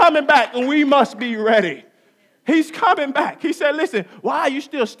 He's coming back, and we must be ready. He's coming back. He said, listen, why are you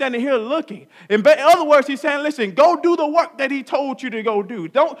still standing here looking? In other words, he's saying, listen, go do the work that he told you to go do.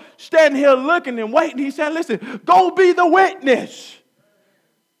 Don't stand here looking and waiting. He's saying, listen, go be the witness.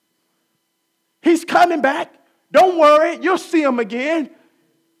 He's coming back. Don't worry. You'll see him again.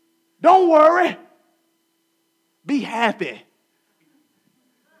 Don't worry. Be happy.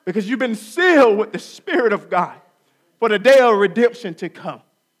 Because you've been sealed with the Spirit of God for the day of redemption to come.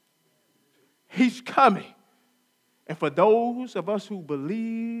 He's coming. And for those of us who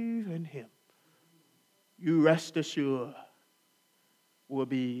believe in him, you rest assured we'll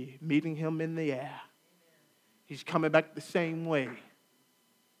be meeting him in the air. He's coming back the same way.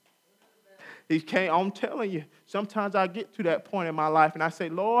 I'm telling you, sometimes I get to that point in my life and I say,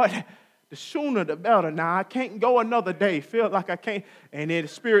 Lord, the sooner the better. Now, I can't go another day. Feel like I can't. And then the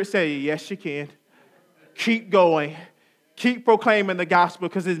Spirit says, yes, you can. Keep going. Keep proclaiming the gospel,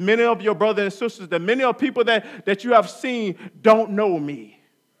 because as many of your brothers and sisters, the many of people that you have seen don't know me.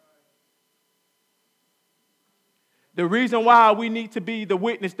 The reason why we need to be the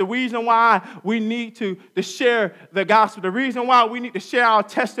witness, the reason why we need to share the gospel, the reason why we need to share our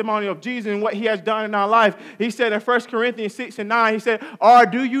testimony of Jesus and what he has done in our life. He said in 1 Corinthians 6:9, he said, or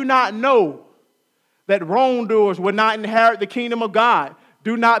do you not know that wrongdoers will not inherit the kingdom of God?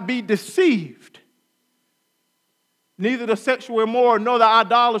 Do not be deceived. Neither the sexual immoral, nor the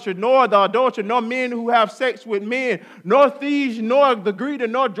idolater, nor the adulterer, nor men who have sex with men, nor thieves, nor the greedy,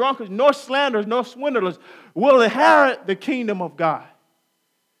 nor drunkards, nor slanderers, nor swindlers will inherit the kingdom of God.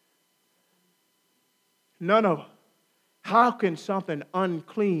 No. How can something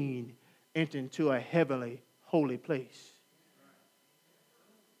unclean enter into a heavenly, holy place?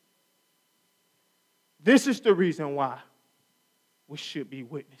 This is the reason why we should be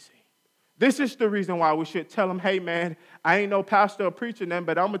witnessing. This is the reason why we should tell them, hey, man, I ain't no pastor or preacher, man,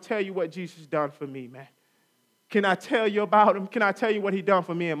 but I'm going to tell you what Jesus done for me, man. Can I tell you about him? Can I tell you what he done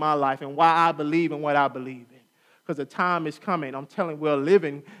for me in my life and why I believe in what I believe in? Because the time is coming. I'm telling you, we're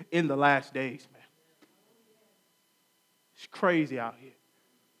living in the last days, man. It's crazy out here.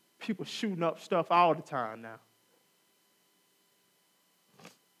 People shooting up stuff all the time now.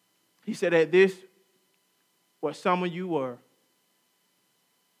 He said that this, what some of you were,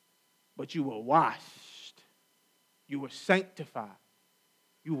 but you were washed, you were sanctified,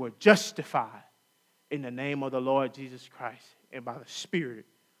 you were justified in the name of the Lord Jesus Christ and by the Spirit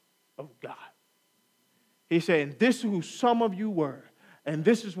of God. He said, and this is who some of you were, and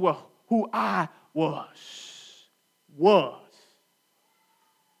this is who I was.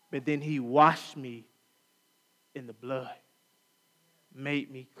 But then he washed me in the blood, made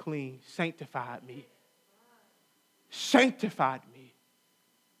me clean, sanctified me.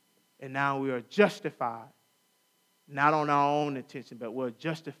 And now we are justified, not on our own intention, but we're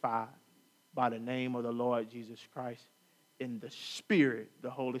justified by the name of the Lord Jesus Christ in the Spirit, the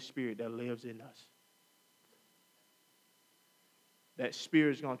Holy Spirit that lives in us. That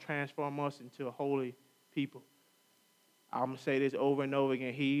Spirit is going to transform us into a holy people. I'm going to say this over and over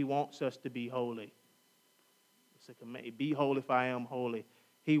again. He wants us to be holy. It's a command. Be holy for I am holy.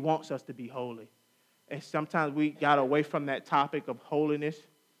 He wants us to be holy. And sometimes we got away from that topic of holiness.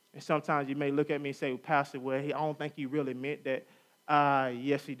 And sometimes you may look at me and say, well, Pastor, well, I don't think he really meant that.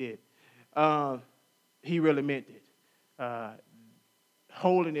 Yes, he did. He really meant it.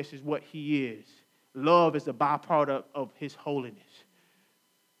 Holiness is what he is. Love is a byproduct of his holiness.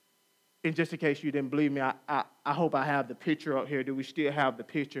 And just in case you didn't believe me, I hope I have the picture up here. Do we still have the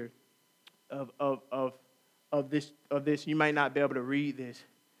picture of this? You might not be able to read this.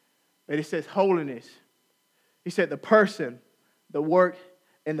 But it says holiness. He said the person, the work,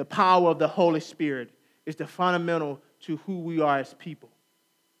 and the power of the Holy Spirit is the fundamental to who we are as people.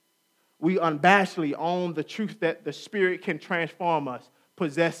 We unabashedly own the truth that the Spirit can transform us,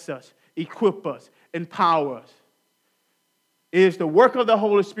 possess us, equip us, empower us. It is the work of the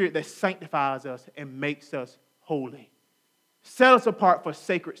Holy Spirit that sanctifies us and makes us holy. Set us apart for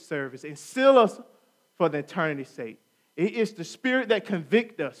sacred service and seal us for the eternity's sake. It is the Spirit that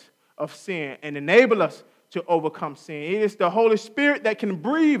convicts us of sin and enable us to overcome sin. It is the Holy Spirit that can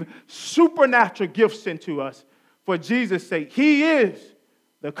breathe supernatural gifts into us for Jesus' sake. He is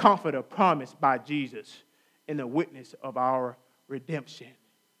the comforter promised by Jesus in the witness of our redemption.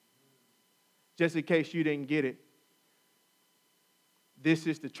 Just in case you didn't get it, this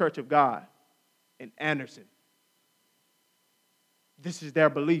is the Church of God in Anderson. This is their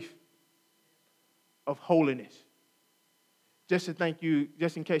belief of holiness. Just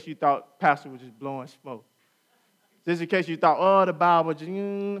in case you thought Pastor was just blowing smoke. Just in case you thought, oh, the Bible,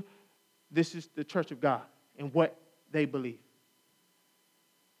 this is the Church of God and what they believe.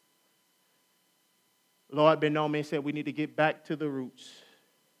 Lord been on me and said we need to get back to the roots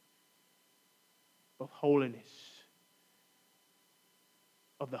of holiness,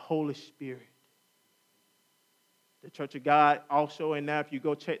 of the Holy Spirit. The Church of God also, and now if you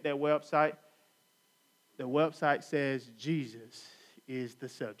go check their website, the website says Jesus is the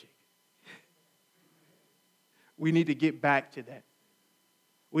subject. We need to get back to that.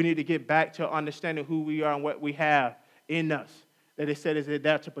 We need to get back to understanding who we are and what we have in us. That it said is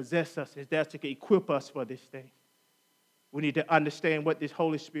there to possess us, is there to equip us for this thing. We need to understand what this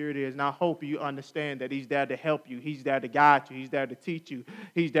Holy Spirit is, and I hope you understand that He's there to help you. He's there to guide you. He's there to teach you.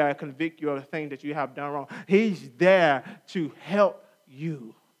 He's there to convict you of the thing that you have done wrong. He's there to help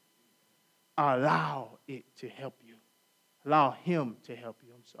you. Allow it to help you. Allow Him to help you.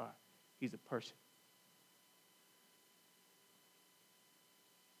 I'm sorry. He's a person.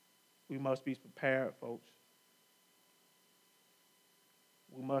 We must be prepared, folks.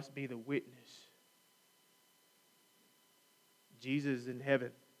 We must be the witness. Jesus is in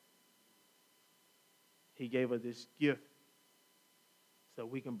heaven. He gave us this gift so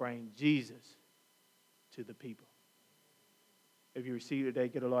we can bring Jesus to the people. If you receive it today,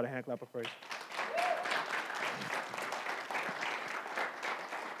 get a lot of hand clap of praise.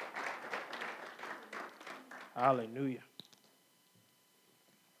 Hallelujah.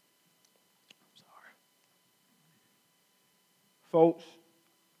 I'm sorry. Folks,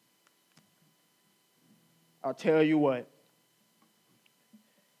 I'll tell you what.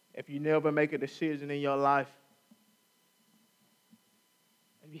 If you never make a decision in your life,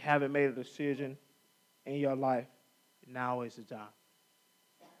 if you haven't made a decision in your life, now is the time.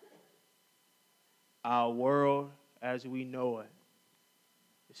 Our world, as we know it,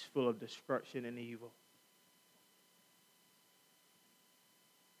 is full of destruction and evil.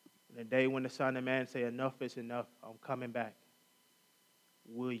 The day when the Son of Man say, enough is enough, I'm coming back,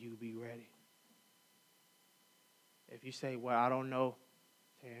 will you be ready? If you say, well, I don't know,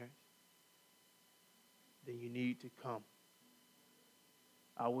 Terrence, then you need to come.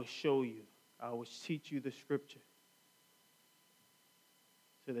 I will show you. I will teach you the scripture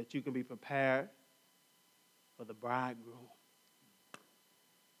so that you can be prepared for the bridegroom.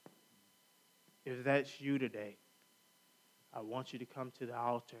 If that's you today, I want you to come to the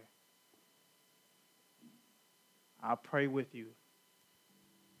altar. I'll pray with you.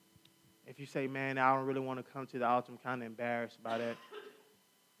 If you say, man, I don't really want to come to the altar, I'm kind of embarrassed by that.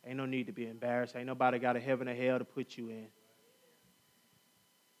 Ain't no need to be embarrassed. Ain't nobody got a heaven or hell to put you in.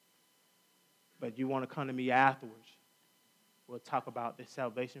 But you want to come to me afterwards. We'll talk about the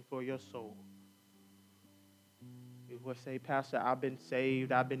salvation for your soul. You will say, Pastor, I've been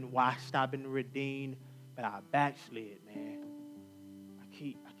saved, I've been washed, I've been redeemed, but I backslid, man. I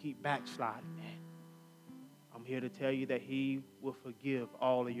keep backsliding, man. I'm here to tell you that He will forgive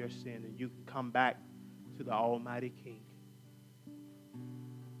all of your sin and you can come back to the Almighty King.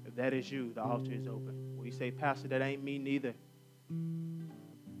 If that is you, the altar is open. When you say, Pastor, that ain't me neither,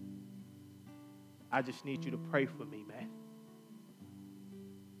 I just need you to pray for me, man.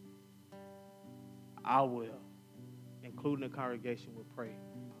 I will, including the congregation, will pray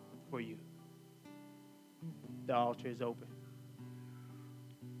for you. The altar is open.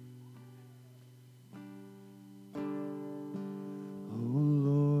 Oh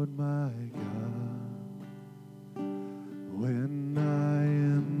Lord my God, when I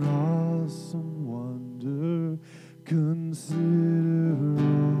in awesome wonder consider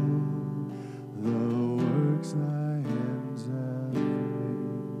all the works thy hands have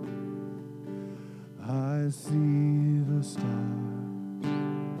made, I see the stars,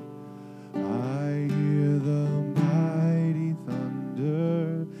 I hear the mighty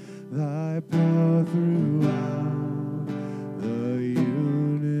thunder, thy power throughout the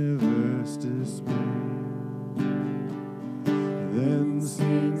universe displayed. Then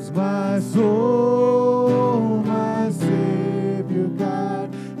sings my soul, my Savior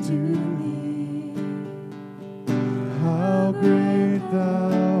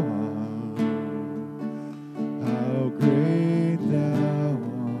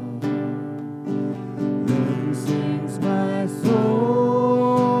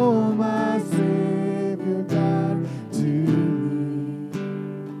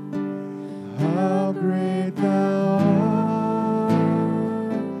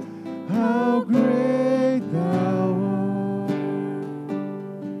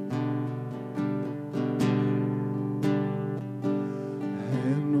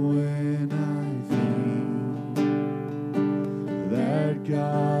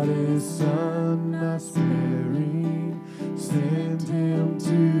his son not sparing, sent him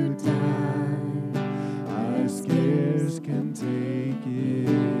to die. I scarce can take it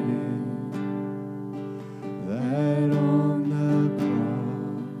in, that on the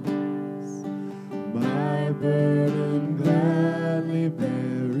cross, my burden gladly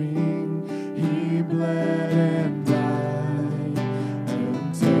bearing, he bled and died,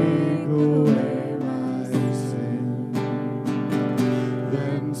 and take away my sin.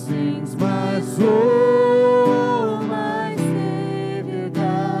 Then sings my soul, my Savior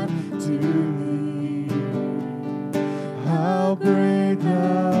God, to thee. How great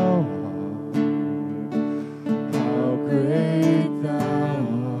thou art, how great thou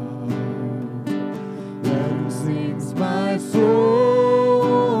art. Then sings my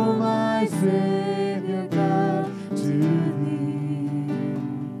soul, my Savior God, to thee.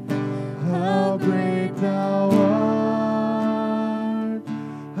 How great thou art,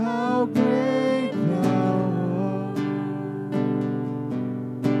 how great thou art.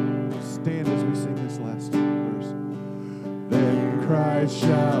 Stand as we sing this last verse. Then Christ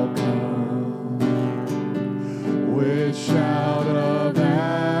shall come with shout of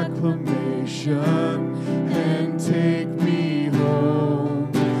acclamation and take me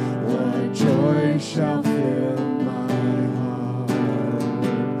home. What joy shall fill my heart?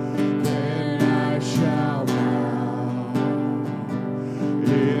 Then I shall bow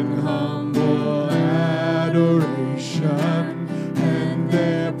in humble adoration and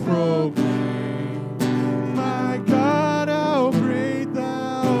there proclaim, my God, how great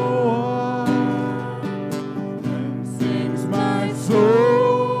thou art. Then sings my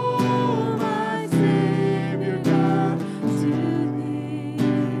soul, my Savior God, to thee.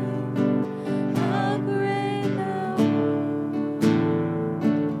 How great thou art,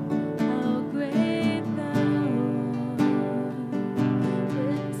 how great thou art.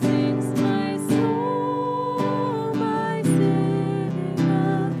 Then sings my soul, my Savior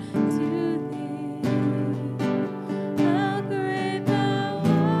God, to thee. How great thou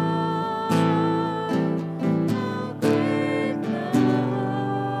art, how great thou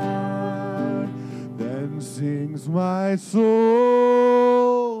art. Then sings my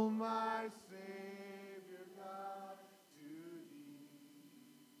soul, my Savior God, to thee.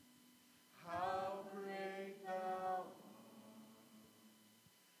 How great thou art,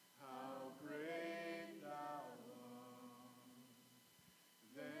 how great thou art.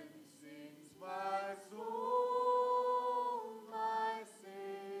 Then sings my soul, my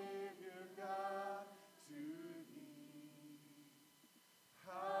Savior God, to thee.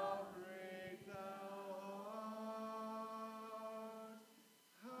 How great thou art,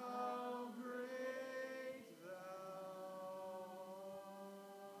 how great thou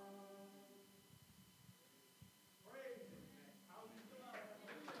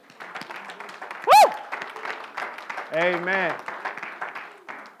Amen.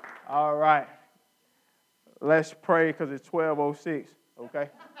 All right. Let's pray because it's 12:06, okay?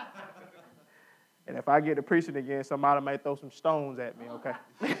 And if I get to preaching again, somebody may throw some stones at me, okay?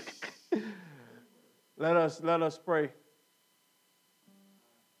 Let us pray. I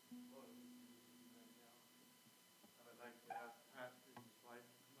would like to ask Pastor and his wife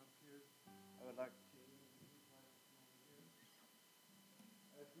to come up here. I would like Katie and his wife to come over here.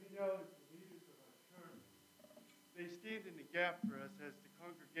 As we know, as the leaders of our church, they stand in the gap for us as the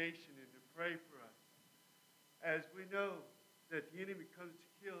congregation and to pray for us. As we know that the enemy comes to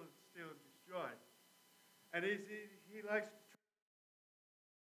kill, steal, and destroy. And he likes to